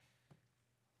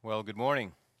Well, good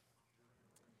morning.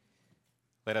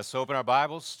 Let us open our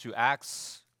Bibles to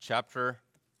Acts chapter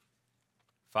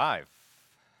 5.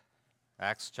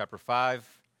 Acts chapter 5.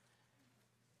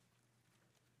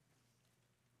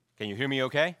 Can you hear me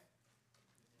okay?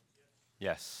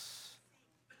 Yes.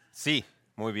 Sí,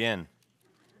 muy bien.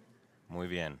 Muy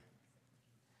bien.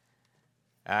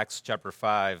 Acts chapter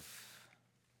 5.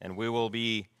 And we will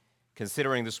be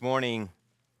considering this morning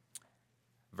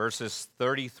verses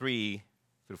 33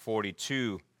 through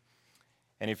 42.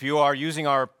 And if you are using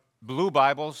our blue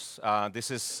Bibles,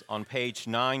 this is on page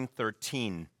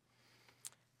 913.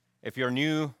 If you're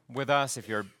new with us, if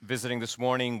you're visiting this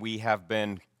morning, we have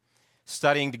been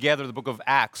studying together the book of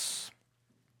Acts.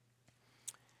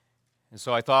 And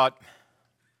so I thought,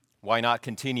 why not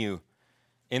continue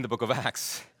in the book of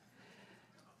Acts?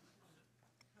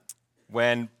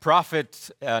 When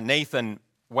prophet Nathan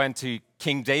went to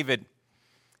King David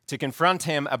to confront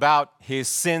him about his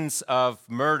sins of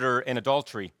murder and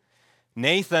adultery,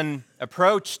 Nathan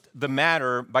approached the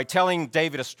matter by telling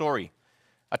David a story,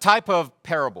 a type of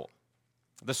parable.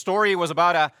 The story was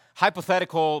about a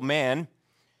hypothetical man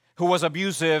who was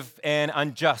abusive and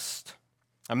unjust,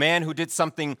 a man who did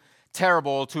something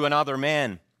terrible to another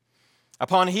man.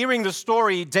 Upon hearing the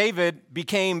story, David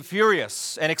became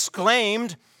furious and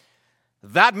exclaimed,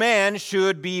 "That man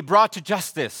should be brought to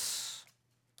justice."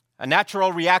 A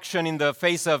natural reaction in the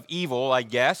face of evil, I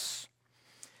guess.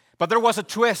 But there was a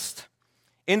twist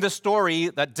in the story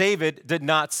that David did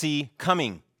not see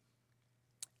coming.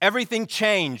 Everything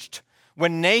changed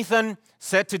when Nathan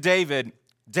said to David,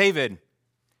 "David,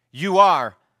 you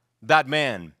are that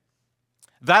man.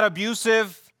 That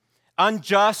abusive,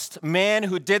 unjust man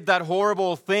who did that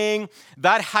horrible thing,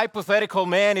 that hypothetical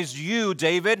man is you,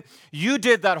 David. You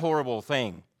did that horrible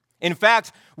thing. In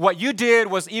fact, what you did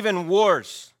was even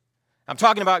worse. I'm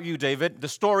talking about you, David. The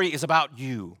story is about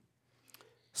you."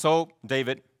 So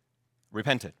David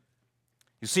repented.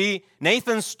 You see,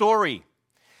 Nathan's story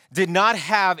did not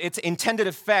have its intended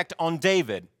effect on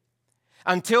David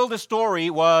until the story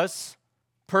was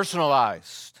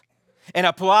personalized and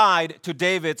applied to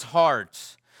David's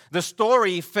heart. The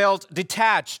story felt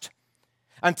detached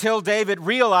until David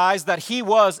realized that he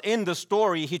was in the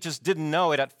story. He just didn't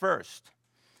know it at first.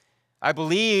 I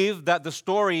believe that the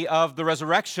story of the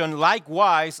resurrection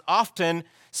likewise often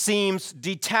seems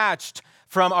detached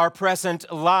from our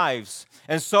present lives.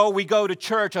 And so we go to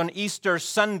church on Easter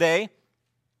Sunday,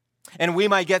 and we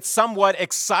might get somewhat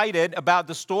excited about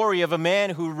the story of a man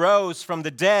who rose from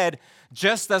the dead,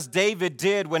 just as David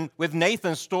did with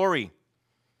Nathan's story.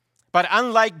 But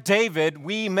unlike David,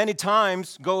 we many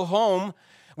times go home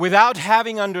without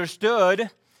having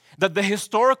understood that the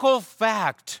historical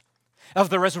fact of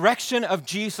the resurrection of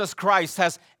Jesus Christ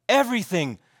has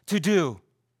everything to do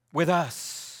with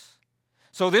us.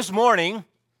 So this morning,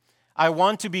 I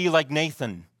want to be like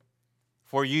Nathan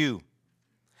for you.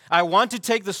 I want to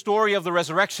take the story of the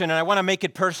resurrection and I want to make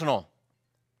it personal.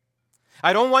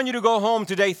 I don't want you to go home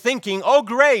today thinking, "Oh,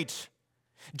 great,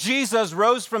 Jesus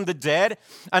rose from the dead.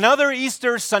 Another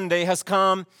Easter Sunday has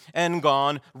come and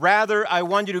gone." Rather, I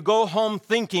want you to go home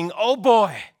thinking, "Oh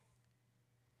boy,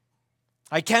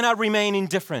 I cannot remain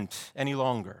indifferent any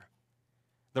longer.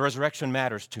 The resurrection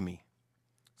matters to me."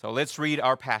 So let's read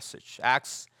our passage,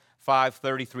 Acts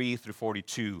 5:33 through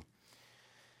 42.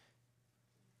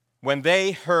 When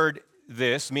they heard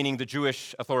this, meaning the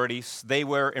Jewish authorities, they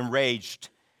were enraged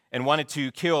and wanted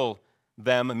to kill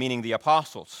them, meaning the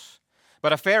apostles.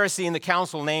 But a Pharisee in the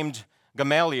council named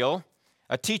Gamaliel,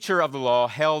 a teacher of the law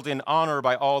held in honor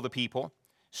by all the people,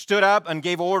 stood up and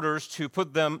gave orders to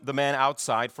put the men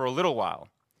outside for a little while.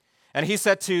 And he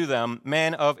said to them,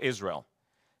 "Men of Israel,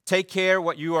 take care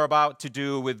what you are about to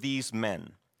do with these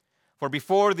men. For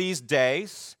before these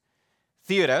days,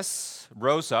 Theudas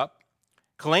rose up,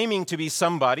 claiming to be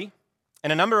somebody,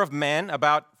 and a number of men,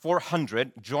 about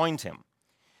 400, joined him.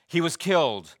 He was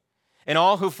killed, and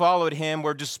all who followed him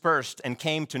were dispersed and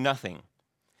came to nothing.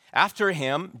 After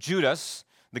him, Judas,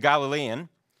 the Galilean,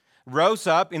 rose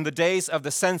up in the days of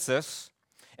the census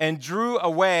and drew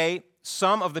away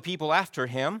some of the people after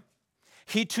him.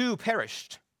 He too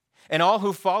perished, and all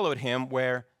who followed him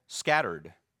were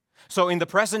scattered. So in the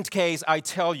present case, I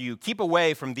tell you, keep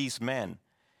away from these men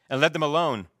and let them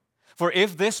alone. For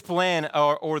if this plan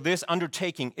or this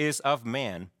undertaking is of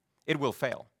man, it will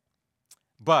fail.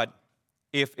 But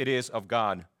if it is of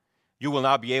God, you will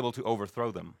not be able to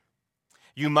overthrow them.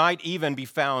 You might even be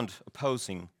found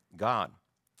opposing God."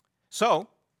 So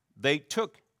they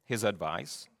took his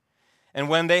advice, and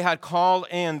when they had called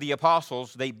in the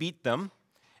apostles, they beat them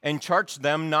and charged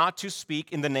them not to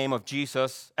speak in the name of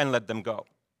Jesus and let them go.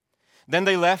 Then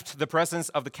they left the presence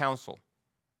of the council,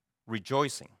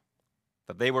 rejoicing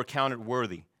that they were counted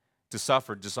worthy to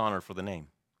suffer dishonor for the name.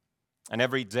 And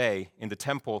every day in the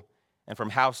temple and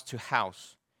from house to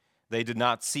house, they did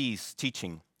not cease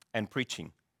teaching and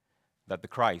preaching that the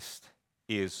Christ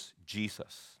is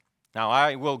Jesus. Now,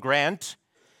 I will grant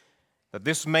that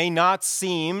this may not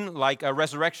seem like a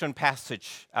resurrection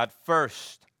passage at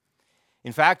first.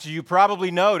 In fact, you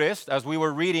probably noticed as we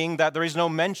were reading that there is no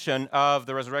mention of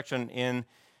the resurrection in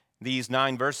these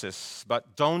 9 verses,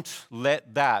 but don't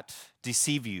let that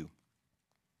deceive you.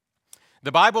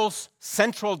 The Bible's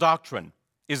central doctrine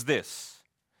is this: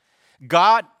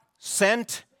 God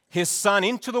sent His Son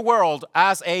into the world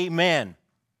as a man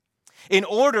in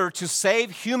order to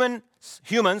save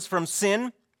humans from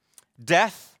sin,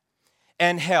 death,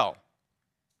 and hell.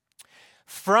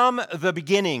 From the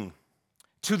beginning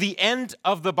to the end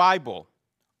of the Bible,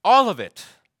 all of it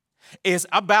is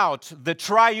about the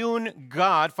triune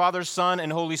God, Father, Son,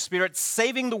 and Holy Spirit,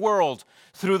 saving the world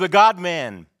through the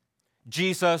God-man,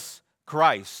 Jesus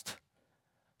Christ.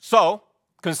 So,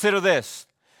 consider this.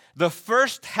 The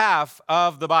first half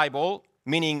of the Bible,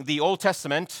 meaning the Old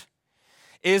Testament,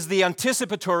 is the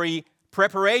anticipatory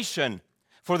preparation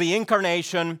for the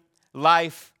incarnation,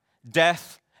 life,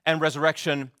 death, and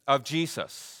resurrection of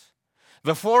Jesus.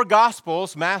 The 4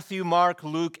 Gospels, Matthew, Mark,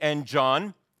 Luke, and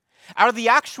John, are the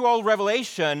actual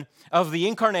revelation of the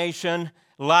incarnation,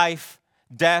 life,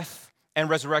 death, and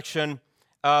resurrection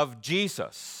of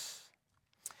Jesus.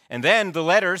 And then the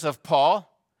letters of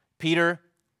Paul, Peter,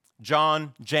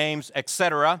 John, James,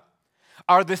 etc.,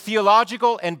 are the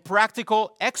theological and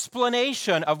practical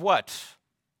explanation of what?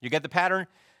 You get the pattern?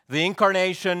 The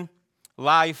incarnation,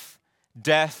 life,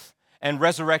 death, and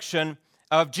resurrection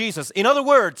of Jesus. In other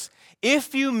words,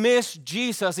 if you miss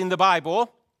Jesus in the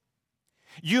Bible,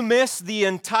 you miss the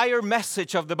entire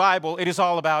message of the Bible. It is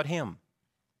all about Him.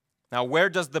 Now, where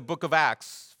does the book of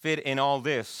Acts fit in all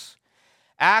this?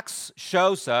 Acts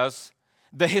shows us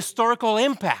the historical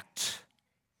impact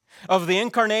of the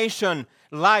incarnation,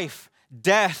 life,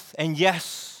 death, and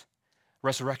yes,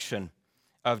 resurrection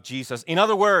of Jesus. In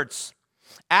other words,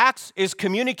 Acts is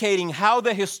communicating how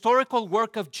the historical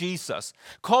work of Jesus,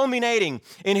 culminating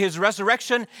in His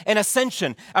resurrection and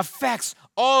ascension, affects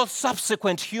all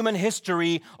subsequent human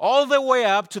history all the way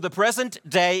up to the present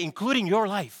day, including your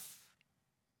life.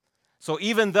 So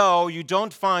even though you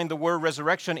don't find the word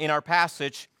resurrection in our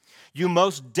passage, you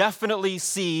most definitely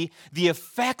see the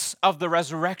effects of the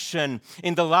resurrection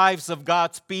in the lives of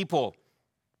God's people.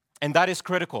 And that is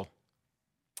critical.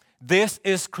 This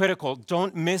is critical.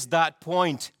 Don't miss that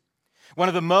point. One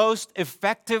of the most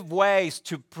effective ways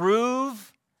to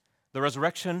prove the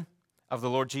resurrection of the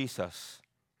Lord Jesus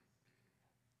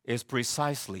is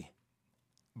precisely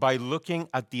by looking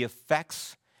at the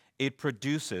effects it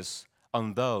produces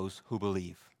on those who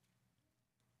believe.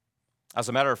 As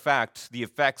a matter of fact, the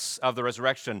effects of the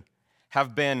resurrection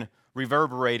have been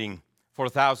reverberating for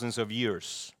thousands of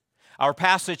years. Our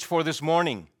passage for this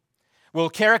morning will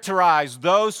characterize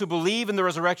those who believe in the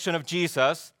resurrection of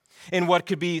Jesus in what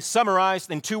could be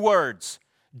summarized in 2 words: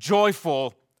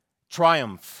 joyful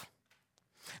triumph.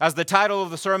 As the title of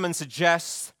the sermon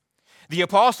suggests, the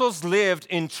apostles lived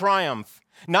in triumph,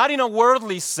 not in a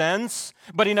worldly sense,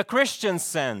 but in a Christian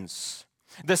sense.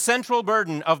 The central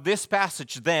burden of this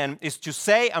passage, then, is to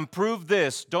say and prove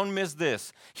this. Don't miss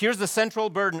this. Here's the central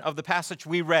burden of the passage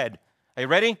we read. Are you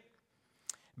ready?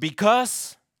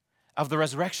 Because of the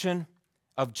resurrection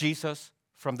of Jesus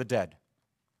from the dead,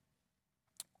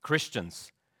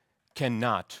 Christians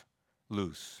cannot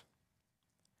lose,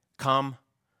 come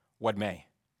what may.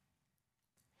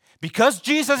 Because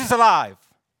Jesus is alive,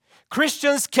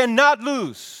 Christians cannot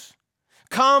lose,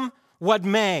 come what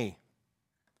may.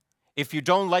 If you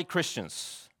don't like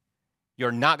Christians,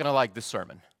 you're not going to like this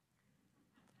sermon.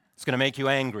 It's going to make you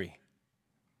angry.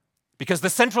 Because the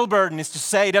central burden is to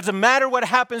say it doesn't matter what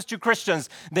happens to Christians,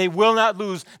 they will not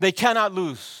lose, they cannot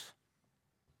lose,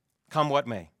 come what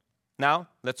may. Now,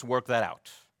 let's work that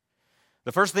out.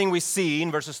 The first thing we see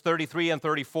in verses 33 and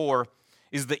 34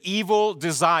 is the evil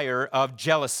desire of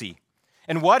jealousy.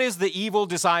 And what is the evil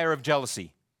desire of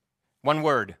jealousy? One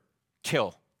word: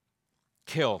 kill.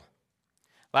 Kill.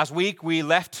 Last week, we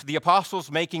left the apostles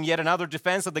making yet another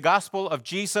defense of the gospel of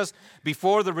Jesus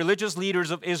before the religious leaders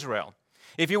of Israel.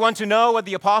 If you want to know what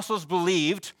the apostles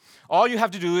believed, all you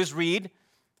have to do is read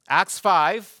Acts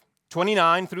 5,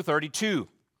 29 through 32.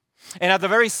 And at the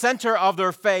very center of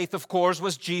their faith, of course,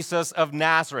 was Jesus of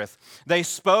Nazareth. They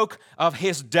spoke of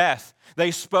His death.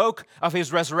 They spoke of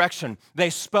His resurrection. They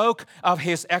spoke of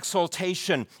His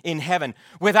exaltation in heaven.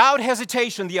 Without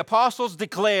hesitation, the apostles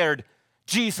declared,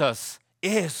 Jesus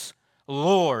is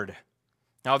Lord.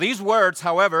 Now, these words,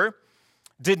 however,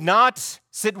 did not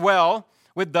sit well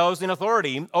with those in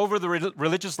authority over the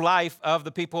religious life of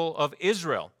the people of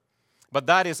Israel. But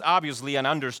that is obviously an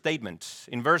understatement.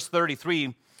 In verse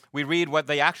 33, we read what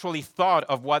they actually thought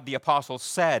of what the apostles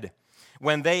said.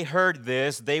 When they heard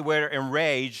this, they were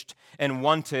enraged and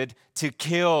wanted to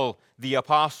kill the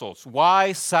apostles.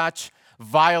 Why such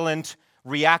violent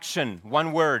reaction?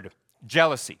 One word: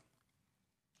 jealousy.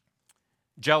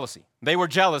 Jealousy. They were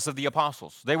jealous of the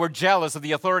apostles. They were jealous of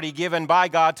the authority given by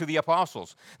God to the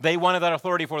apostles. They wanted that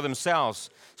authority for themselves.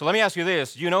 So let me ask you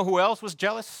this. Do you know who else was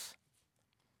jealous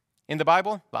in the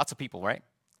Bible? Lots of people, right?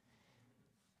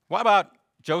 What about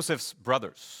Joseph's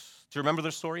brothers? Do you remember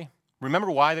their story? Remember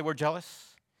why they were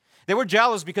jealous? They were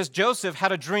jealous because Joseph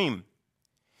had a dream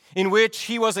in which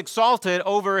he was exalted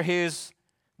over his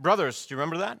brothers. Do you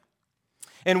remember that?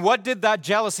 And what did that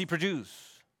jealousy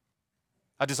produce?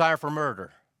 A desire for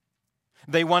murder.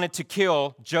 They wanted to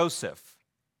kill Joseph.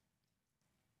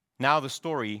 Now the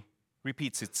story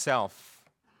repeats itself.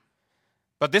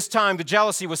 But this time the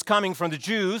jealousy was coming from the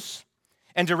Jews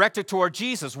and directed toward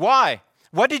Jesus. Why?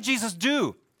 What did Jesus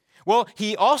do? Well,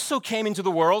 he also came into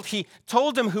the world. He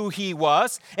told them who he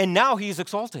was, and now he's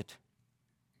exalted.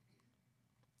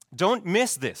 Don't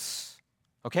miss this,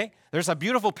 okay? There's a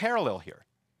beautiful parallel here.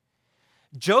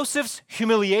 Joseph's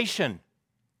humiliation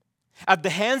at the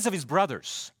hands of his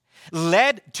brothers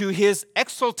led to his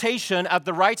exaltation at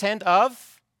the right hand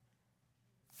of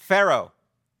Pharaoh.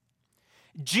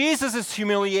 Jesus'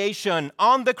 humiliation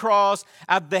on the cross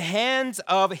at the hands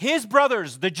of his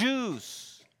brothers, the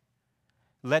Jews,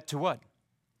 led to what?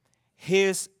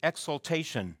 His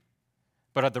exaltation,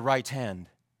 but at the right hand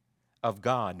of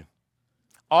God.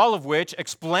 All of which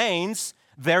explains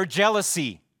their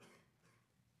jealousy.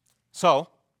 So,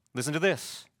 listen to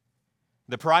this.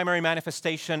 The primary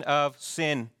manifestation of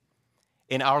sin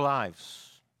in our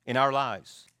lives,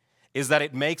 is that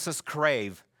it makes us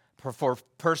crave for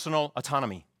personal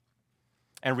autonomy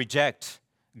and reject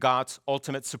God's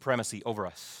ultimate supremacy over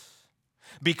us.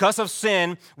 Because of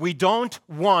sin, we don't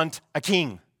want a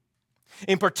king.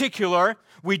 In particular,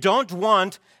 we don't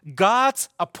want God's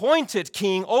appointed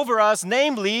king over us,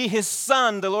 namely his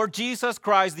Son, the Lord Jesus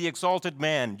Christ, the exalted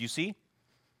man. You see?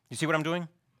 You see what I'm doing?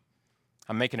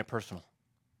 I'm making it personal.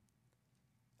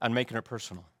 I'm making it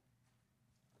personal.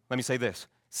 Let me say this.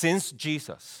 Since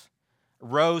Jesus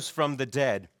rose from the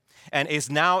dead and is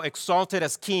now exalted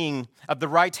as king at the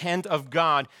right hand of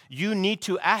God, you need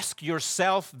to ask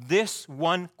yourself this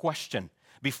one question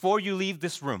before you leave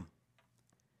this room.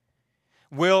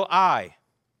 Will I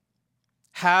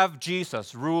have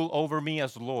Jesus rule over me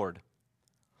as Lord?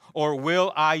 Or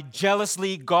will I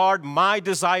jealously guard my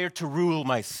desire to rule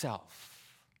myself?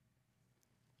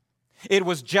 It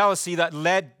was jealousy that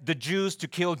led the Jews to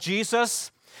kill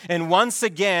Jesus. And once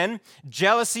again,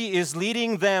 jealousy is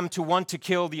leading them to want to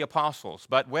kill the apostles.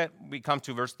 But when we come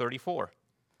to verse 34,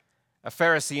 a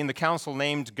Pharisee in the council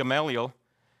named Gamaliel,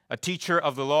 a teacher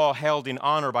of the law held in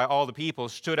honor by all the people,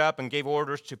 stood up and gave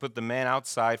orders to put the men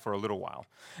outside for a little while.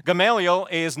 Gamaliel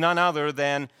is none other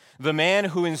than the man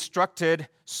who instructed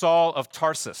Saul of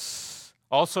Tarsus,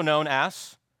 also known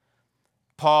as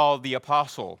Paul the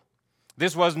Apostle.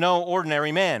 This was no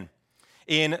ordinary man.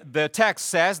 In the text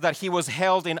says that he was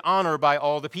held in honor by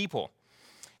all the people.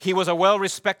 He was a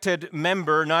well-respected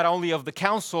member not only of the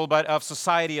council but of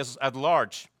society at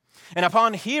large. And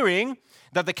upon hearing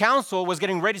that the council was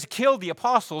getting ready to kill the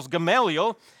apostles,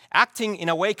 Gamaliel, acting in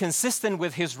a way consistent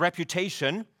with his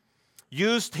reputation,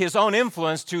 used his own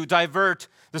influence to divert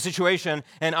the situation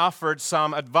and offered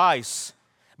some advice.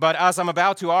 But as I'm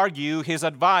about to argue, his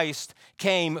advice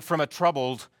came from a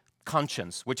troubled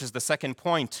conscience, which is the second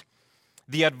point.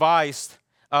 The advice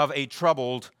of a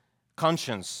troubled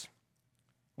conscience.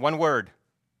 One word: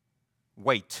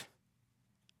 wait.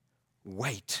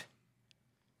 Wait.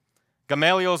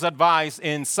 Gamaliel's advice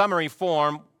in summary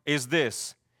form is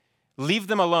this: leave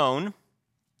them alone,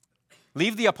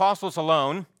 leave the apostles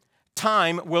alone,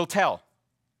 time will tell.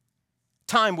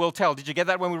 Time will tell. Did you get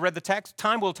that when we read the text?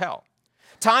 Time will tell.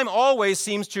 Time always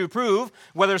seems to prove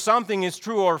whether something is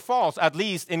true or false, at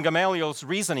least in Gamaliel's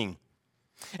reasoning.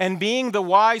 And being the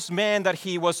wise man that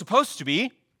he was supposed to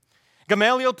be,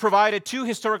 Gamaliel provided two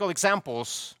historical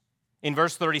examples in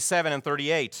verse 37 and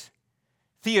 38.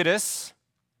 Theudas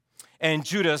and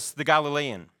Judas the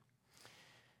Galilean.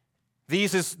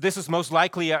 This is most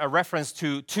likely a reference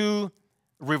to two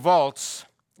revolts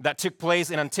that took place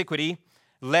in antiquity,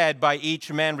 led by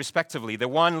each man respectively. The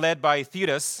one led by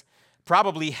Theudas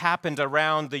probably happened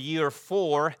around the year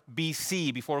 4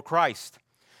 BC, before Christ.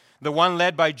 The one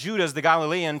led by Judas the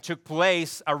Galilean took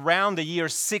place around the year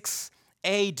 6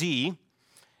 AD,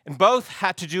 and both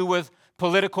had to do with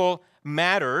political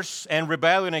matters and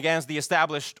rebellion against the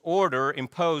established order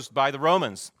imposed by the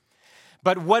Romans.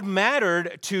 But what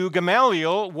mattered to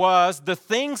Gamaliel was the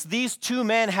things these two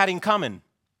men had in common.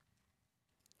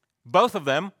 Both of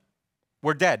them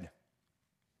were dead.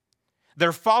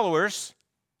 Their followers,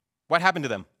 what happened to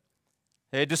them?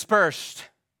 They dispersed.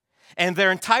 And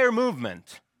their entire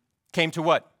movement came to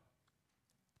what?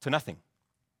 To nothing.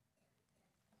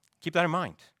 Keep that in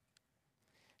mind.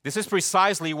 This is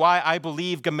precisely why I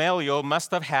believe Gamaliel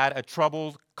must have had a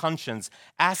troubled conscience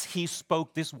as he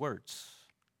spoke these words.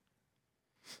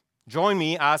 Join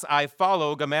me as I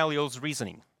follow Gamaliel's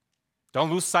reasoning.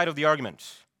 Don't lose sight of the argument.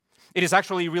 It is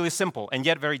actually really simple and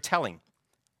yet very telling.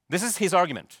 This is his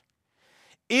argument.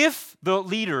 If the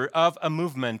leader of a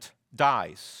movement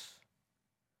dies,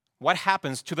 what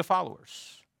happens to the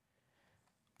followers?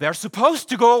 They're supposed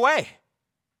to go away.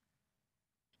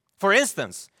 For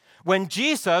instance, when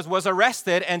Jesus was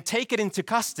arrested and taken into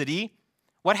custody,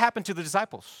 what happened to the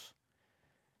disciples?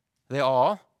 They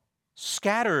all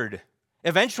scattered.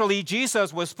 Eventually,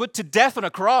 Jesus was put to death on a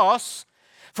cross.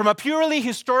 From a purely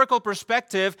historical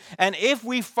perspective, and if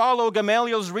we follow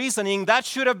Gamaliel's reasoning, that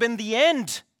should have been the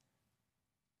end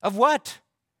of what?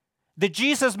 The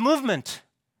Jesus movement.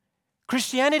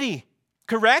 Christianity.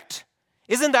 Correct?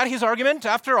 Isn't that his argument?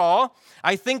 After all,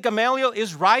 I think Gamaliel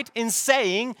is right in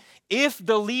saying if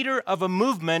the leader of a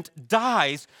movement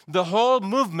dies, the whole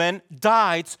movement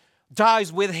dies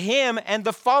with him, and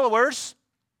the followers,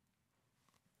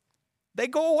 they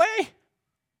go away.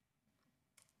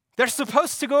 They're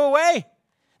supposed to go away.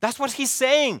 That's what he's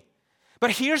saying.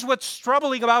 But here's what's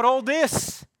troubling about all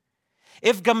this.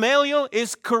 If Gamaliel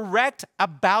is correct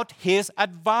about his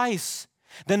advice,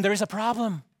 then there is a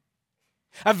problem.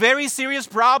 A very serious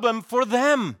problem for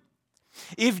them.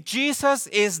 If Jesus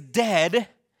is dead,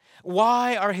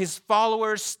 why are his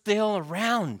followers still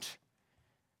around?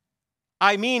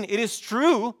 I mean, it is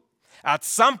true, at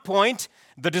some point,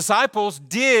 the disciples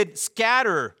did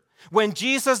scatter. When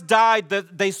Jesus died,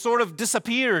 they sort of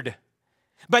disappeared.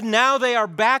 But now they are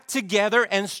back together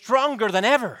and stronger than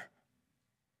ever.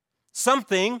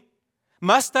 Something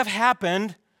must have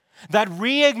happened that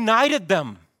reignited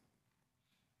them.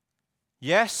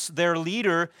 Yes, their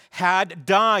leader had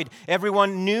died.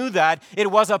 Everyone knew that. It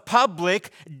was a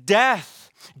public death.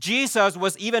 Jesus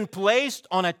was even placed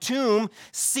on a tomb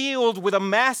sealed with a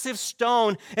massive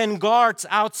stone and guards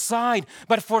outside.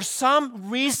 But for some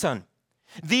reason,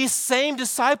 these same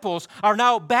disciples are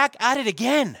now back at it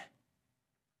again,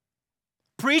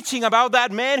 preaching about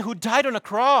that man who died on a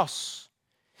cross.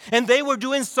 And they were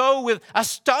doing so with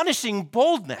astonishing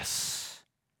boldness.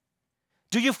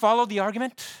 Do you follow the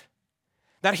argument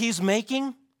that he's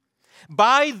making?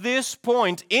 By this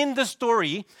point in the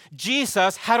story,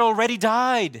 Jesus had already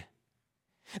died.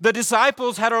 The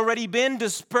disciples had already been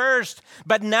dispersed,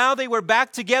 but now they were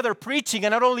back together preaching,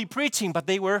 and not only preaching, but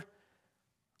they were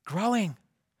growing.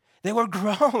 They were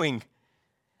growing.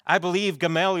 I believe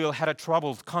Gamaliel had a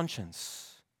troubled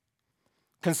conscience.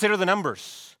 Consider the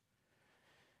numbers.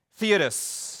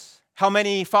 Theudas, how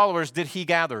many followers did he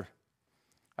gather?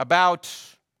 About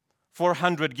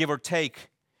 400, give or take.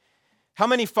 How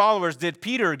many followers did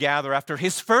Peter gather after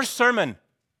his first sermon?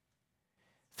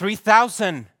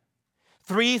 3,000.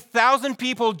 3,000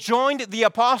 people joined the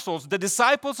apostles. The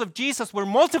disciples of Jesus were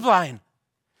multiplying.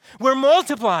 We're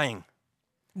multiplying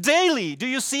daily. Do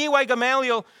you see why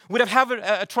Gamaliel would have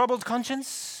a troubled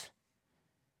conscience?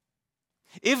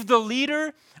 If the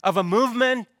leader of a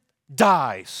movement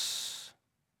dies,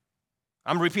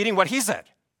 I'm repeating what he said.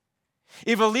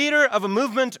 If a leader of a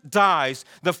movement dies,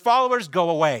 the followers go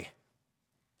away.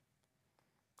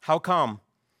 How come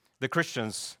the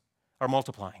Christians are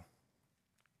multiplying?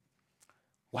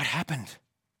 What happened?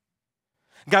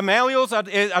 Gamaliel's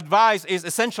advice is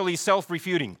essentially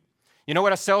self-refuting. You know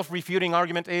what a self-refuting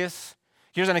argument is?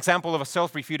 Here's an example of a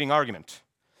self-refuting argument.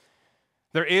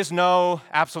 There is no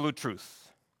absolute truth.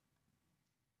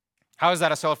 How is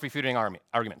that a self-refuting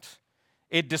argument?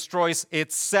 It destroys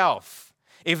itself.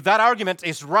 If that argument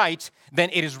is right, then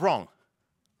it is wrong.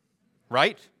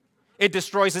 Right? It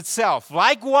destroys itself.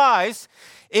 Likewise,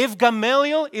 if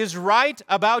Gamaliel is right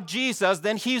about Jesus,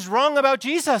 then he's wrong about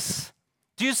Jesus.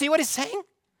 Do you see what he's saying?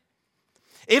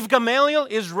 If Gamaliel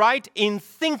is right in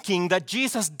thinking that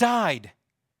Jesus died,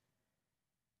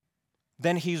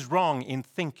 then he's wrong in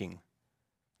thinking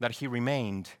that he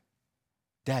remained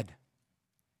dead.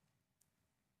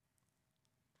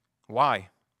 Why?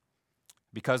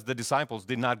 Because the disciples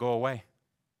did not go away.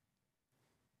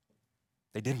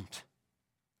 They didn't.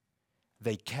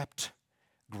 They kept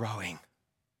growing.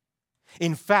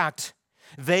 In fact,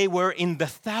 They were in the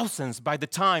thousands by the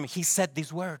time he said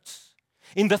these words.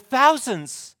 In the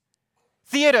thousands.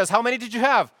 Theaters, how many did you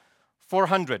have?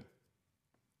 400.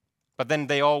 But then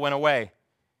they all went away.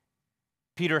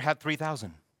 Peter had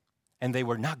 3,000, and they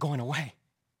were not going away.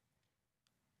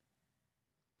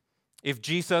 If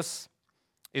Jesus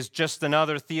is just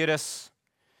another Theudas,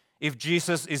 if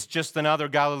Jesus is just another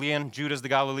Galilean, Judas the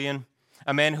Galilean,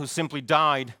 a man who simply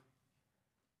died,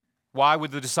 why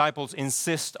would the disciples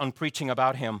insist on preaching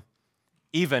about him,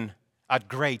 even at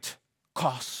great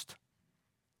cost?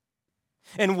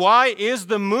 And why is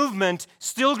the movement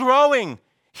still growing?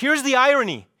 Here's the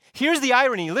irony.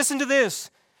 Listen to this.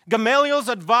 Gamaliel's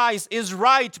advice is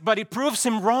right, but it proves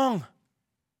him wrong.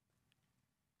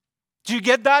 Do you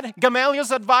get that?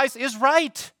 Gamaliel's advice is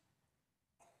right,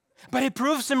 but it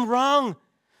proves him wrong.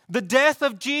 The death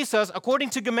of Jesus,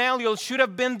 according to Gamaliel, should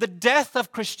have been the death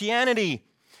of Christianity.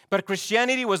 But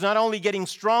Christianity was not only getting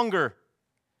stronger,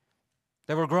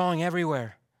 they were growing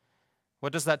everywhere.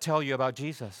 What does that tell you about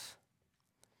Jesus?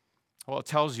 Well, it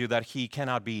tells you that he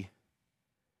cannot be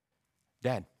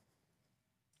dead.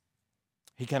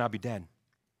 He cannot be dead.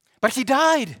 But he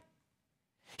died.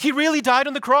 He really died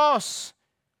on the cross.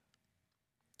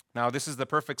 Now, this is the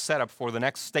perfect setup for the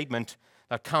next statement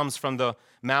that comes from the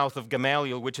mouth of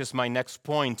Gamaliel, which is my next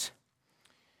point.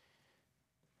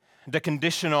 The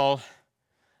conditional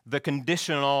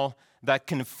that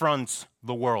confronts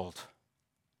the world.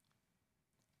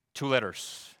 2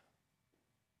 letters.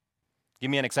 Give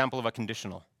me an example of a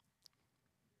conditional.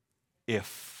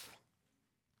 If.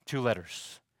 2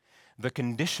 letters. The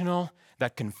conditional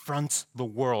that confronts the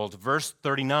world. Verse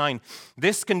 39.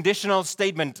 This conditional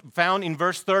statement found in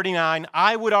verse 39,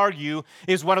 I would argue,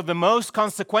 is one of the most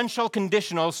consequential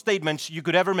conditional statements you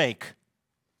could ever make.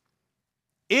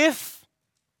 If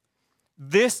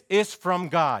this is from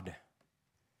God.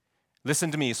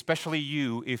 Listen to me, especially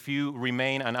you, if you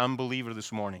remain an unbeliever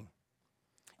this morning.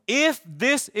 If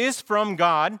this is from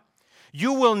God,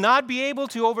 you will not be able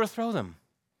to overthrow them.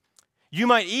 You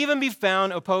might even be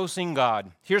found opposing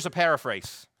God. Here's a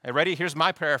paraphrase. Are you ready? Here's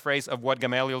my paraphrase of what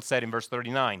Gamaliel said in verse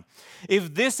 39.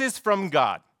 If this is from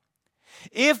God,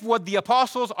 if what the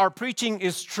apostles are preaching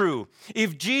is true,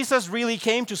 if Jesus really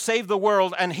came to save the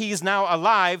world and he is now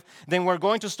alive, then we're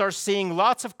going to start seeing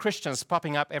lots of Christians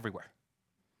popping up everywhere.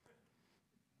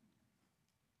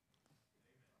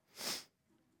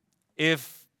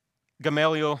 If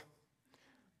Gamaliel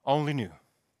only knew.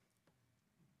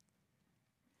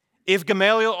 If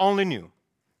Gamaliel only knew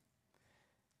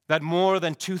that more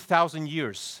than 2,000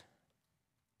 years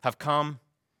have come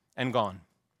and gone,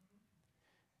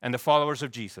 and the followers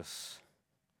of Jesus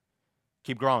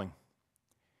keep growing,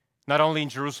 not only in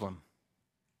Jerusalem,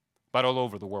 but all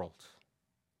over the world.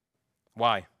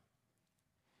 Why?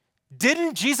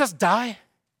 Didn't Jesus die?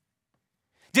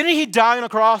 Didn't he die on a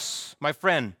cross? My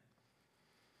friend,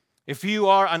 if you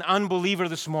are an unbeliever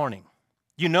this morning,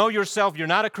 you know yourself, you're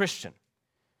not a Christian,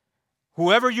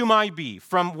 whoever you might be,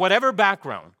 from whatever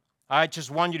background, I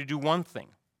just want you to do one thing.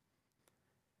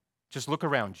 Just look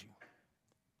around you.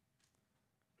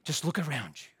 Just look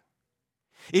around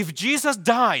you. If Jesus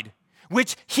died,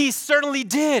 which he certainly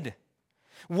did,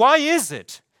 why is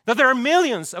it that there are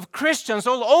millions of Christians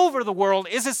all over the world?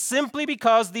 Is it simply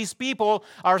because these people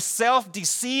are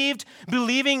self-deceived,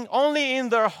 believing only in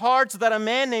their hearts that a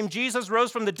man named Jesus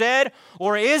rose from the dead?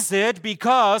 Or is it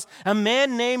because a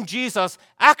man named Jesus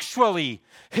actually,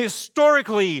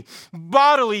 historically,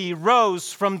 bodily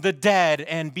rose from the dead?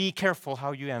 And be careful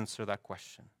how you answer that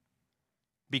question.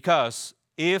 Because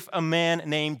if a man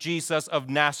named Jesus of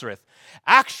Nazareth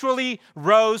actually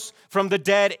rose from the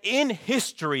dead in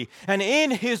history and in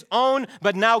his own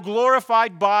but now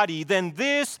glorified body, then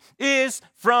this is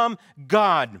from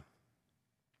God.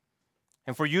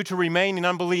 And for you to remain in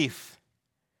unbelief,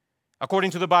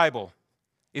 according to the Bible,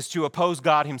 is to oppose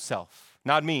God himself.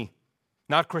 Not me,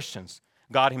 not Christians,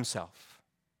 God himself.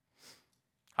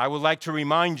 I would like to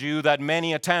remind you that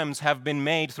many attempts have been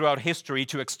made throughout history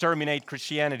to exterminate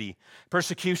Christianity.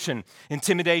 Persecution,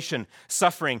 intimidation,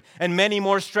 suffering, and many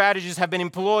more strategies have been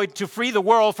employed to free the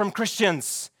world from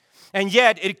Christians. And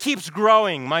yet it keeps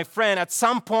growing. My friend, at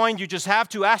some point you just have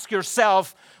to ask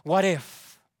yourself, what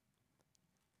if?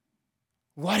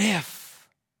 What if?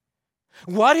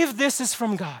 What if this is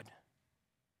from God?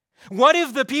 What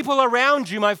if the people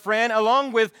around you, my friend,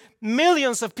 along with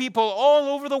millions of people all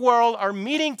over the world, are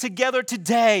meeting together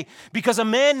today because a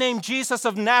man named Jesus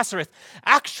of Nazareth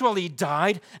actually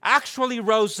died, actually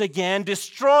rose again,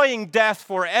 destroying death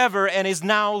forever, and is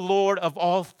now Lord of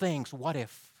all things? What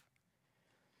if?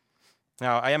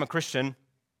 Now, I am a Christian,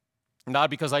 not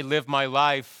because I live my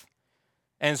life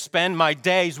and spend my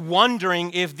days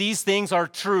wondering if these things are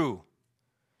true.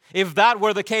 If that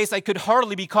were the case, I could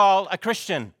hardly be called a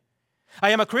Christian.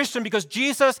 I am a Christian because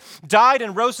Jesus died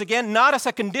and rose again, not as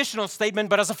a conditional statement,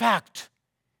 but as a fact.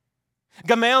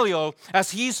 Gamaliel,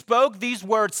 as he spoke these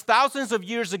words thousands of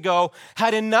years ago,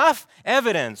 had enough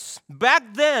evidence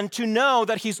back then to know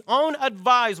that his own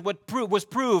advice was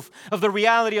proof of the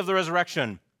reality of the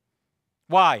resurrection.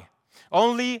 Why?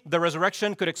 Only the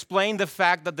resurrection could explain the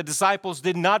fact that the disciples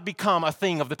did not become a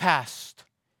thing of the past.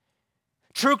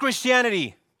 True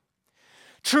Christianity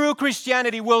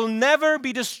will never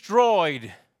be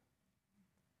destroyed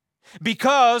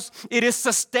because it is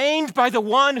sustained by the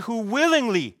one who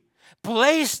willingly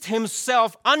placed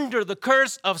himself under the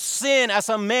curse of sin as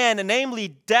a man, namely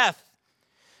death,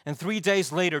 and 3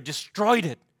 days later destroyed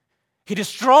it. He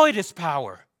destroyed its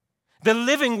power. The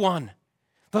living one,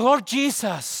 the Lord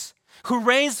Jesus, who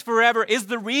reigns forever, is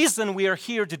the reason we are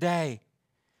here today.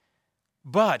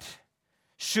 But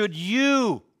should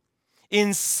you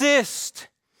insist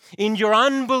in your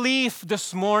unbelief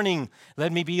this morning,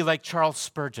 let me be like Charles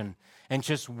Spurgeon and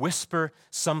just whisper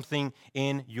something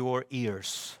in your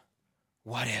ears.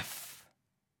 What if?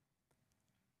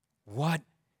 What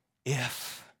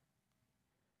if?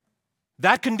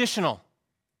 That conditional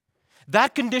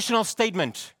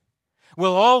statement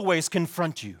will always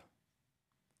confront you.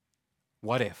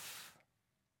 What if?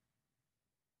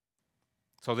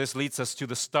 So this leads us to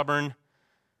the stubborn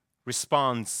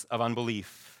response of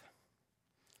unbelief.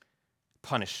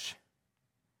 Punish.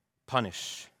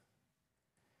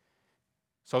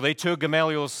 So they took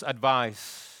Gamaliel's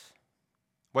advice.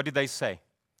 What did they say?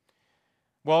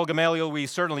 Well, Gamaliel, we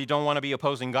certainly don't want to be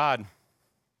opposing God.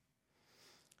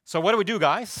 So what do we do,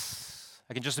 guys?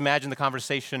 I can just imagine the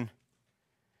conversation.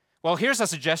 Well, here's a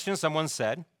suggestion someone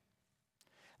said.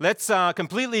 Let's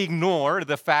completely ignore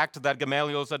the fact that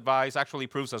Gamaliel's advice actually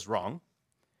proves us wrong.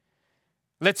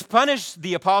 Let's punish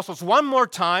the apostles one more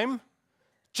time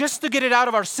just to get it out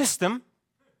of our system.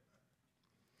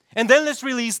 And then let's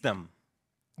release them.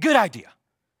 Good idea.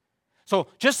 So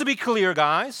just to be clear,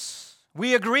 guys,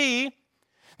 we agree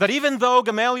that even though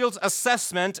Gamaliel's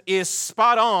assessment is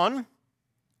spot on,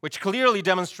 which clearly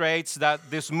demonstrates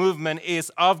that this movement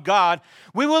is of God,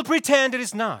 we will pretend it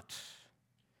is not.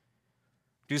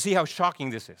 Do you see how shocking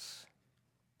this is?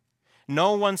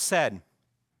 No one said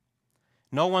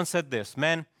this.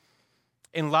 Man,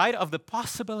 in light of the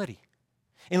possibility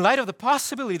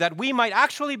that we might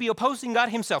actually be opposing God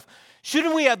himself,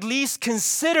 shouldn't we at least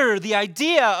consider the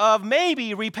idea of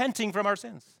maybe repenting from our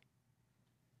sins?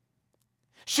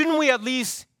 Shouldn't we at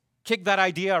least kick that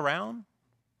idea around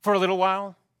for a little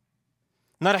while?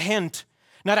 Not a hint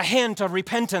of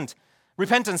repentance,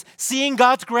 seeing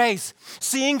God's grace,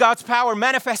 seeing God's power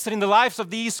manifested in the lives of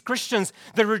these Christians.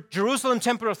 The Jerusalem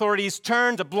temple authorities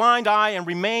turned a blind eye and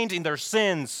remained in their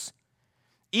sins,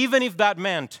 even if that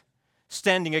meant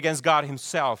standing against God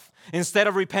himself. Instead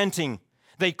of repenting,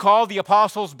 they called the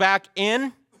apostles back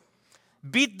in,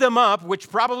 beat them up, which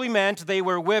probably meant they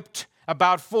were whipped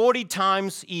about 40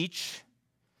 times each,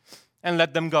 and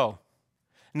let them go.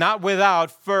 Not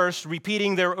without first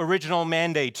repeating their original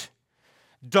mandate.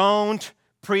 Don't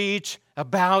preach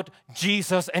about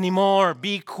Jesus anymore.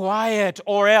 Be quiet,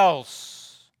 or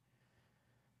else.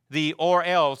 The or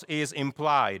else is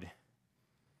implied.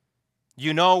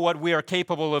 You know what we are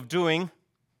capable of doing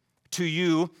to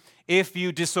you if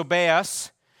you disobey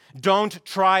us. Don't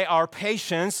try our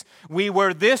patience. We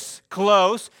were this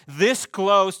close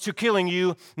to killing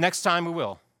you. Next time we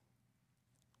will.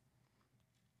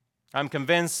 I'm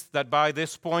convinced that by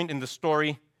this point in the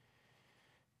story,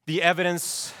 the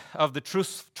evidence of the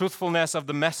truthfulness of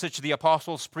the message the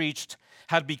apostles preached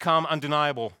had become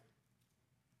undeniable.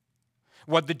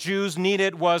 What the Jews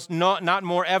needed was not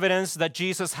more evidence that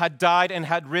Jesus had died and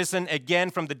had risen again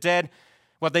from the dead.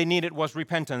 What they needed was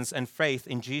repentance and faith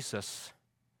in Jesus.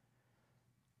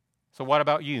 So what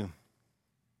about you?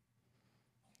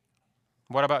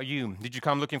 What about you? Did you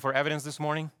come looking for evidence this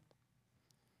morning?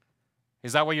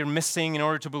 Is that what you're missing in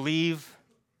order to believe?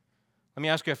 Let me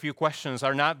ask you a few questions.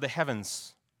 Are not the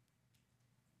heavens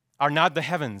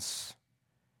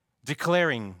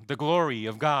declaring the glory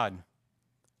of God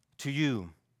to you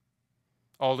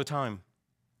all the time?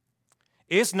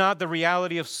 Is not the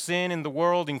reality of sin in the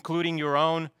world, including your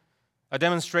own, a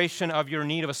demonstration of your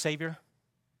need of a Savior?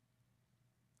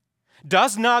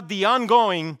 Does not the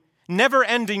ongoing,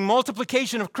 never-ending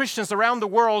multiplication of Christians around the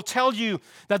world tell you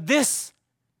that this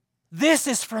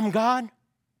is from God?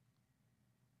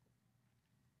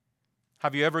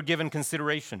 Have you ever given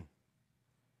consideration?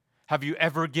 Have you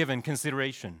ever given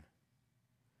consideration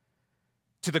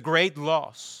to the great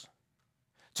loss,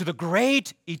 to the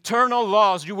great eternal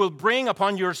laws you will bring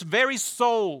upon your very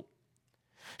soul.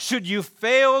 Should you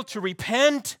fail to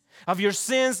repent of your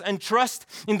sins and trust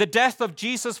in the death of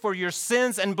Jesus for your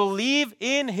sins and believe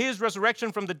in his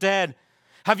resurrection from the dead,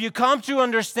 have you come to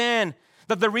understand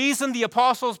that the reason the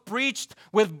apostles preached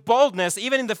with boldness,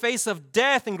 even in the face of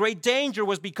death and great danger,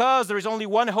 was because there is only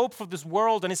one hope for this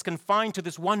world and is confined to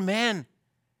this one man,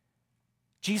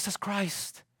 Jesus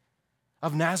Christ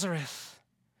of Nazareth?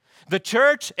 The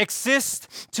church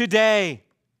exists today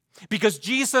because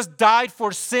Jesus died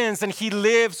for sins and he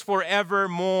lives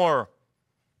forevermore.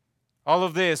 All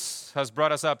of this has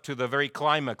brought us up to the very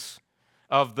climax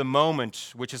of the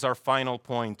moment, which is our final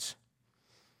point.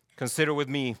 Consider with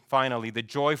me, finally, the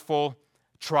joyful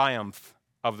triumph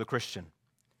of the Christian.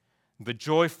 The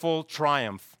joyful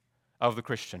triumph of the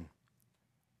Christian.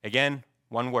 Again,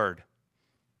 one word: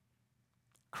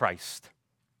 Christ.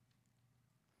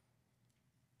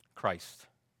 Christ.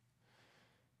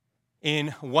 In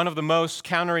one of the most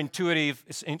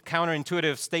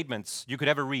counterintuitive statements you could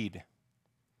ever read,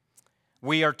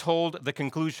 we are told the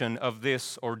conclusion of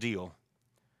this ordeal.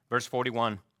 Verse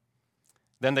 41,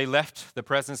 then they left the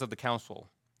presence of the council,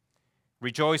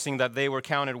 rejoicing that they were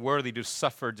counted worthy to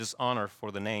suffer dishonor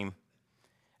for the name.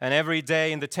 And every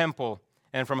day in the temple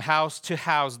and from house to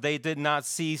house, they did not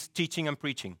cease teaching and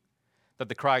preaching that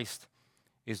the Christ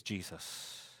is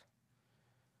Jesus.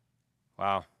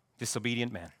 Wow,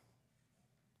 disobedient man.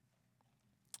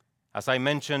 As I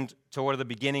mentioned toward the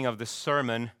beginning of this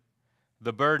sermon,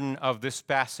 the burden of this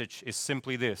passage is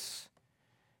simply this: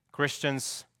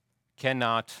 Christians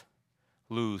cannot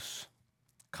lose,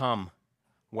 come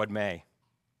what may.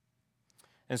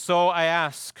 And so I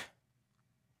ask,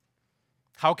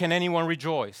 how can anyone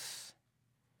rejoice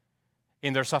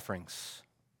in their sufferings?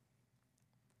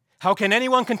 How can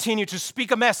anyone continue to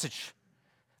speak a message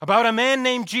about a man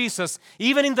named Jesus,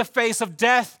 even in the face of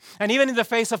death and even in the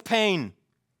face of pain?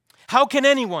 How can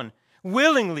anyone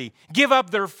willingly give up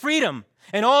their freedom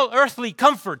and all earthly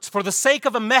comforts for the sake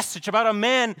of a message about a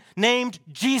man named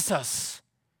Jesus?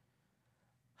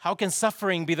 How can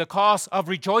suffering be the cause of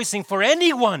rejoicing for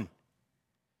anyone?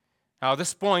 Now, at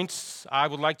this point, I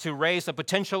would like to raise a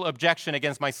potential objection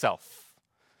against myself,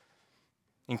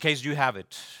 in case you have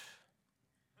it.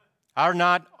 Are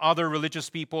not other religious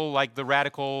people like the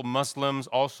radical Muslims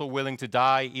also willing to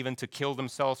die, even to kill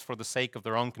themselves for the sake of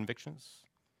their own convictions?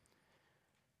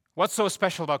 What's so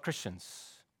special about Christians?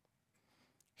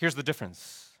 Here's the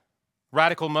difference.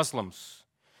 Radical Muslims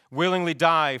willingly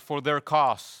die for their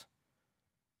cause,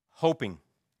 hoping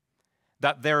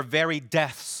that their very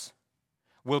deaths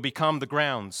will become the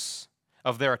grounds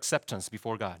of their acceptance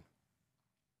before God.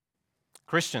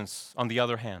 Christians, on the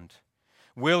other hand,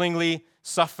 willingly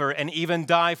suffer and even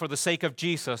die for the sake of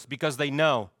Jesus because they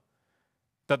know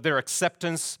that their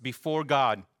acceptance before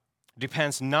God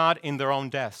depends not in their own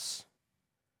deaths,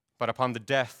 but upon the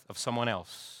death of someone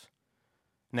else,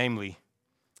 namely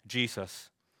Jesus,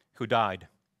 who died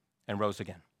and rose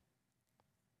again.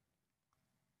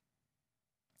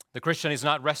 The Christian is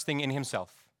not resting in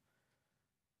himself.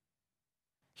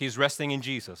 He is resting in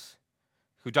Jesus,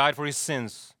 who died for his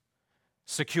sins,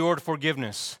 secured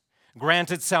forgiveness,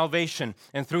 granted salvation,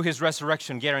 and through his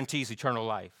resurrection guarantees eternal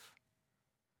life.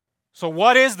 So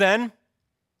what is then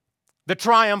the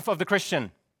triumph of the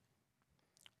Christian?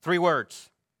 3 words: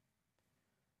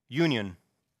 union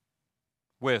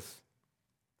with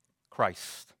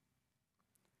Christ.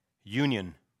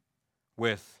 Union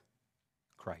with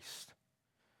Christ.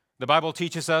 The Bible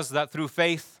teaches us that through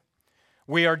faith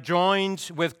we are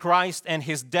joined with Christ, and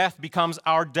his death becomes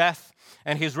our death,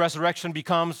 and his resurrection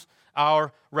becomes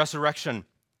our resurrection.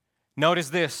 Notice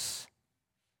this: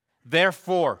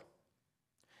 therefore,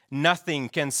 nothing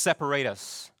can separate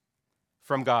us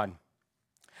from God.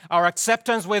 Our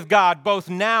acceptance with God, both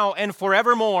now and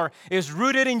forevermore, is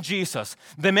rooted in Jesus,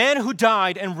 the man who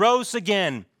died and rose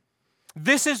again.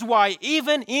 This is why,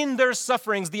 even in their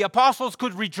sufferings, the apostles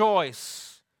could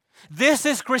rejoice. This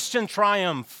is Christian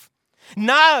triumph.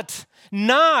 Not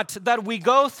that we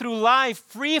go through life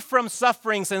free from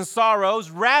sufferings and sorrows.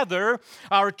 Rather,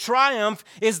 our triumph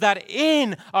is that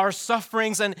in our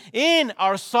sufferings and in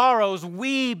our sorrows,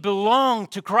 we belong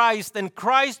to Christ, and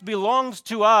Christ belongs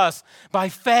to us by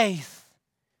faith.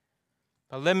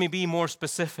 But let me be more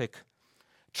specific.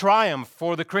 Triumph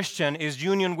for the Christian is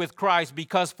union with Christ,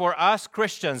 because for us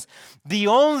Christians, the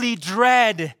only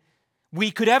dread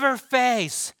we could ever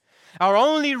face, our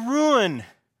only ruin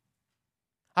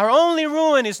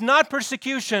is not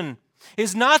persecution,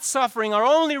 is not suffering. Our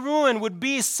only ruin would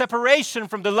be separation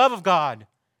from the love of God.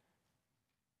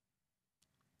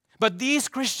 But these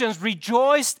Christians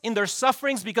rejoiced in their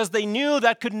sufferings because they knew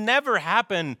that could never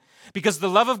happen. Because the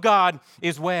love of God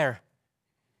is where?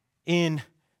 In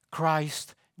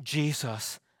Christ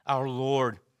Jesus our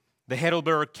Lord. The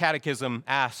Heidelberg Catechism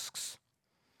asks,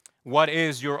 what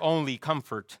is your only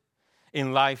comfort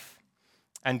in life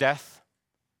and death?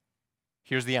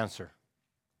 Here's the answer,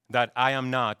 that I am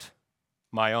not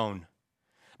my own,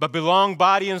 but belong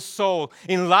body and soul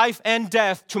in life and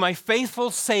death to my faithful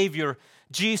Savior,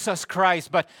 Jesus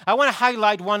Christ. But I want to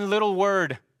highlight one little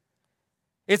word.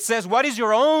 It says, what is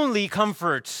your only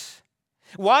comfort?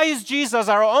 Why is Jesus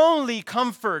our only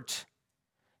comfort?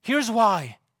 Here's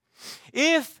why.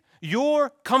 If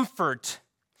your comfort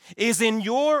is in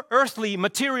your earthly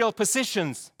material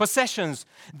possessions,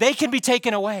 they can be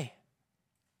taken away.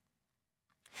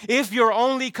 If your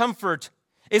only comfort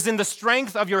is in the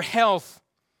strength of your health,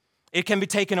 it can be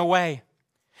taken away.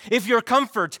 If your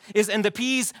comfort is in the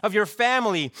peace of your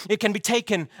family, it can be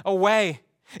taken away.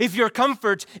 If your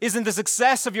comfort is in the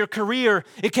success of your career,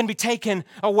 it can be taken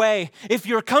away. If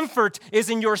your comfort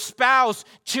is in your spouse,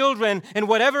 children, and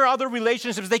whatever other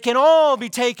relationships, they can all be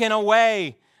taken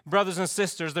away. Brothers and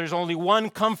sisters, there's only one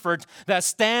comfort that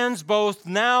stands both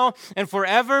now and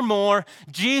forevermore.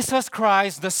 Jesus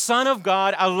Christ, the Son of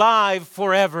God, alive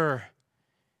forever.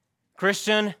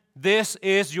 Christian, this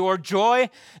is your joy,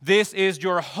 this is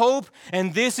your hope,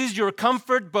 and this is your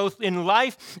comfort both in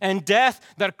life and death,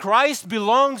 that Christ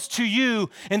belongs to you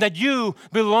and that you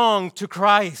belong to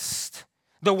Christ,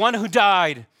 the one who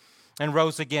died and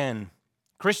rose again.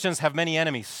 Christians have many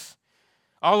enemies,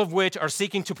 all of which are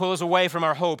seeking to pull us away from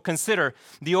our hope. Consider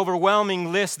the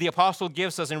overwhelming list the apostle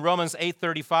gives us in Romans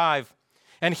 8:35.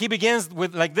 And he begins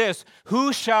with like this,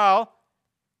 who shall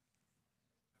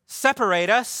separate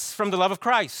us from the love of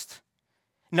Christ?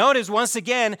 Notice once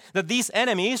again that these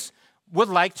enemies would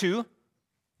like to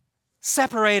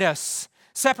separate us.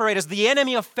 Separate us. The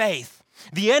enemy of faith.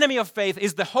 The enemy of faith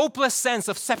is the hopeless sense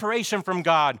of separation from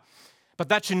God. But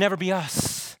that should never be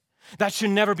us. That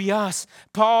should never be us.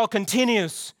 Paul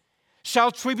continues,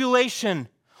 shall tribulation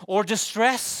or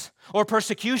distress or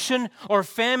persecution or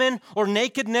famine or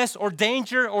nakedness or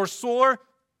danger or sword?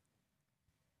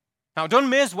 Now, don't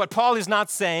miss what Paul is not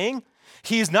saying.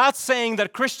 He is not saying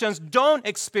that Christians don't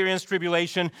experience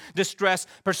tribulation, distress,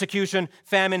 persecution,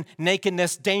 famine,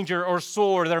 nakedness, danger, or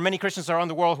sword. There are many Christians around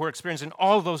the world who are experiencing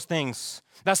all those things.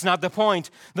 That's not the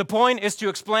point. The point is to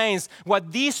explain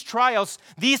what these trials,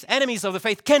 these enemies of the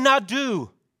faith cannot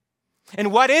do. And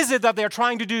what is it that they're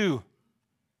trying to do?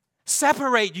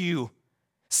 Separate you.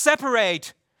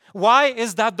 Separate. Why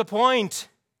is that the point?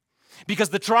 Because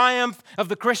the triumph of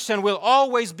the Christian will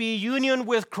always be union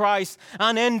with Christ,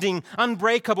 unending,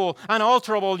 unbreakable,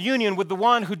 unalterable union with the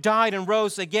one who died and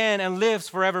rose again and lives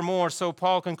forevermore. So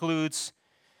Paul concludes,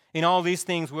 in all these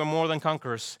things we are more than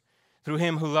conquerors through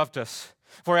him who loved us.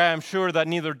 For I am sure that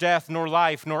neither death, nor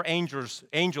life, nor angels,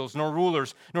 nor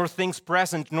rulers, nor things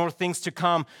present, nor things to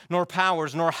come, nor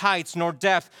powers, nor heights, nor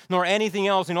depth, nor anything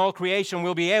else in all creation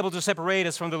will be able to separate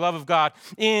us from the love of God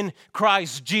in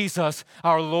Christ Jesus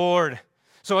our Lord.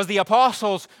 So as the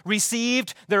apostles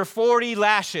received their 40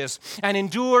 lashes and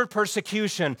endured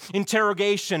persecution,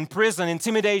 interrogation, prison,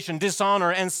 intimidation,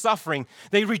 dishonor, and suffering,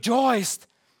 they rejoiced.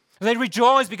 They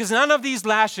rejoiced because none of these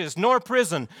lashes, nor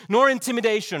prison, nor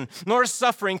intimidation, nor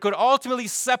suffering could ultimately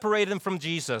separate them from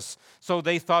Jesus. So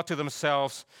they thought to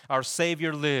themselves, our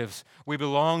Savior lives. We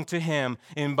belong to him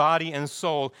in body and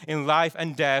soul, in life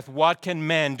and death. What can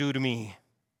man do to me?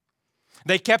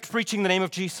 They kept preaching the name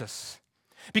of Jesus.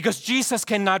 Because Jesus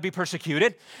cannot be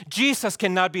persecuted. Jesus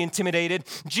cannot be intimidated.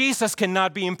 Jesus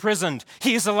cannot be imprisoned.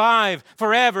 He is alive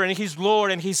forever and he's Lord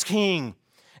and he's King.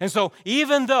 And so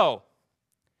even though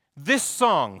this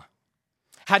song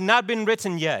had not been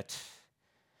written yet,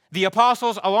 the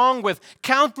apostles, along with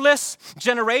countless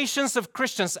generations of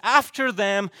Christians after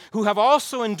them who have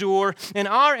also endured and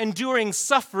are enduring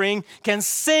suffering, can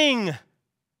sing,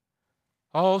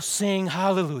 oh, sing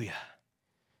hallelujah.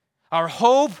 Our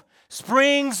hope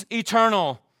springs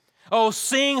eternal. Oh,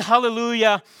 sing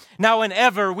hallelujah. Now and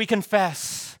ever we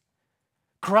confess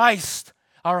Christ,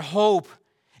 our hope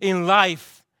in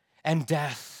life and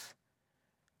death.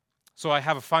 So I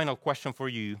have a final question for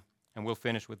you, and we'll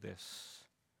finish with this.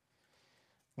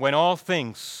 When all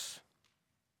things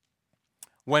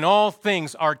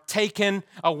are taken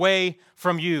away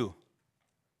from you,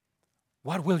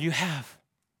 what will you have?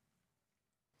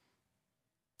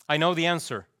 I know the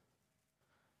answer.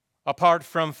 Apart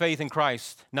from faith in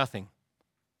Christ, nothing.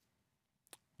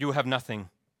 You have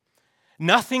nothing.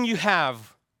 Nothing you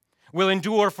have will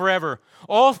endure forever.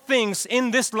 All things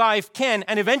in this life can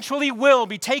and eventually will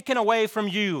be taken away from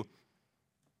you.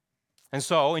 And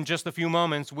so, in just a few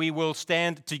moments, we will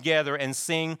stand together and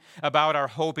sing about our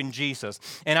hope in Jesus.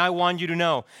 And I want you to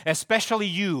know, especially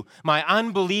you, my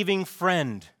unbelieving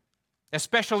friend,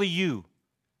 especially you,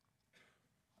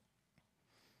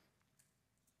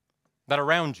 that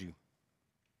around you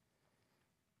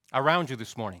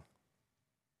this morning,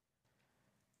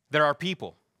 there are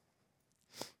people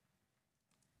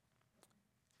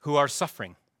who are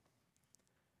suffering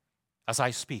as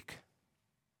I speak.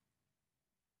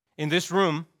 In this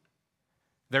room,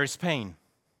 there is pain.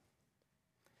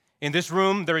 In this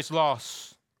room, there is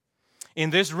loss. In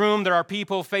this room, there are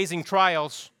people facing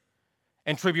trials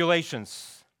and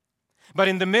tribulations. But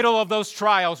in the middle of those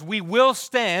trials, we will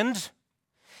stand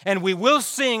and we will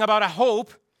sing about a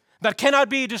hope that cannot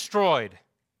be destroyed.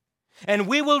 And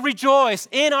we will rejoice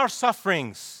in our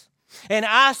sufferings. And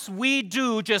as we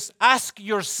do, just ask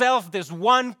yourself this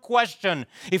one question.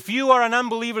 If you are an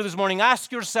unbeliever this morning,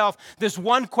 ask yourself this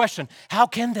one question. How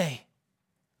can they?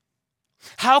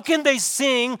 How can they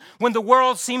sing when the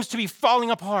world seems to be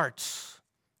falling apart?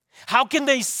 How can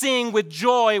they sing with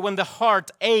joy when the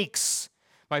heart aches?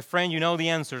 My friend, you know the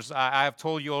answers. I have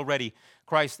told you already.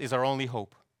 Christ is our only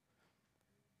hope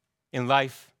in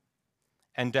life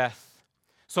and death.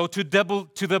 So to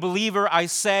the believer, I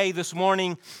say this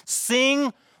morning,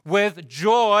 sing with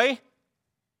joy.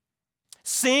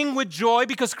 Sing with joy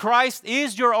because Christ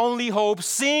is your only hope.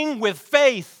 Sing with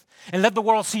faith and let the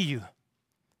world see you.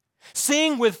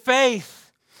 Sing with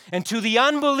faith. And to the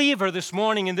unbeliever this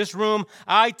morning in this room,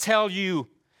 I tell you,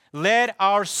 let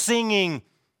our singing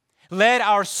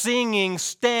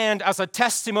stand as a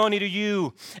testimony to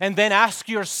you. And then ask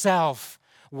yourself,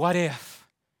 what if?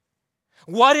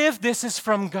 What if this is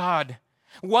from God?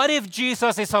 What if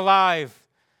Jesus is alive?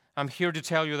 I'm here to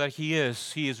tell you that He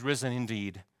is. He is risen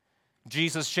indeed.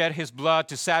 Jesus shed His blood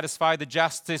to satisfy the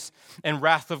justice and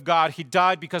wrath of God. He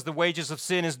died because the wages of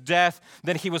sin is death.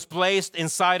 Then He was placed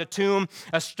inside a tomb.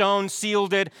 A stone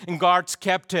sealed it and guards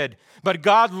kept it. But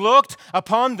God looked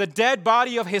upon the dead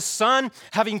body of His Son,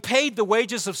 having paid the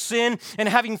wages of sin and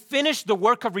having finished the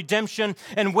work of redemption,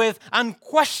 and with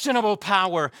unquestionable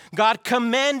power, God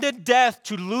commanded death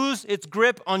to lose its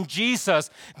grip on Jesus.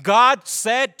 God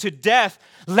said to death,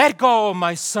 "Let go of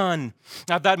my Son."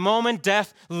 At that moment,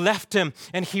 death left Him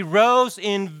and He rose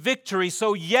in victory.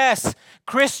 So yes,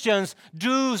 Christians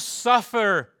do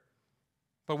suffer,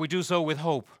 but we do so with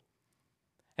hope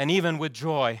and even with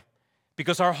joy.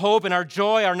 Because our hope and our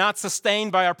joy are not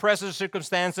sustained by our present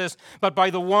circumstances, but by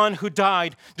the one who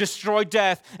died, destroyed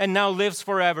death, and now lives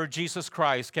forever, Jesus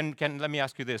Christ. Let me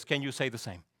ask you this. Can you say the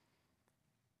same?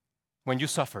 When you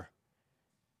suffer,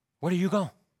 where do you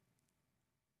go?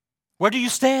 Where do you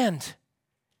stand?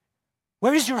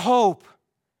 Where is your hope?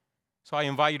 So I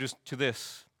invite you to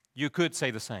this. You could say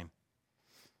the same.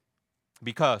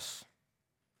 Because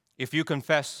if you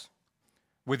confess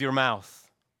with your mouth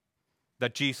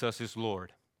that Jesus is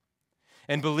Lord,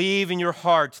 and believe in your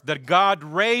heart that God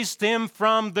raised Him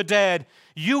from the dead,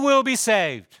 you will be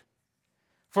saved.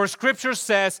 For Scripture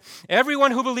says, everyone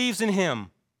who believes in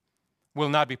Him will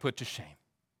not be put to shame.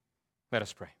 Let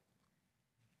us pray.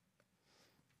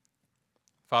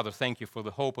 Father, thank you for the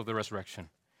hope of the resurrection.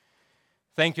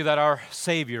 Thank you that our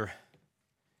Savior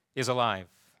is alive,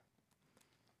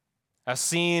 as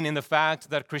seen in the fact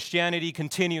that Christianity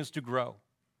continues to grow.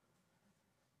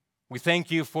 We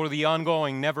thank you for the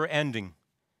ongoing, never-ending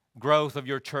growth of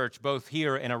your church, both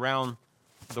here and around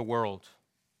the world.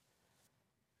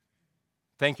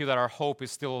 Thank you that our hope is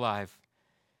still alive,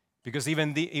 because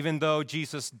even though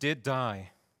Jesus did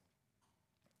die,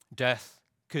 death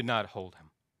could not hold Him.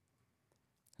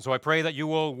 So I pray that you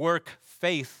will work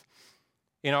faith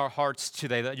in our hearts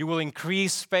today, that you will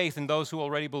increase faith in those who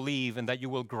already believe, and that you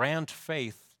will grant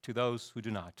faith to those who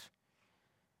do not.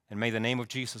 And may the name of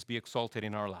Jesus be exalted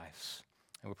in our lives.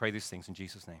 And we pray these things in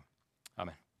Jesus' name.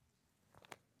 Amen.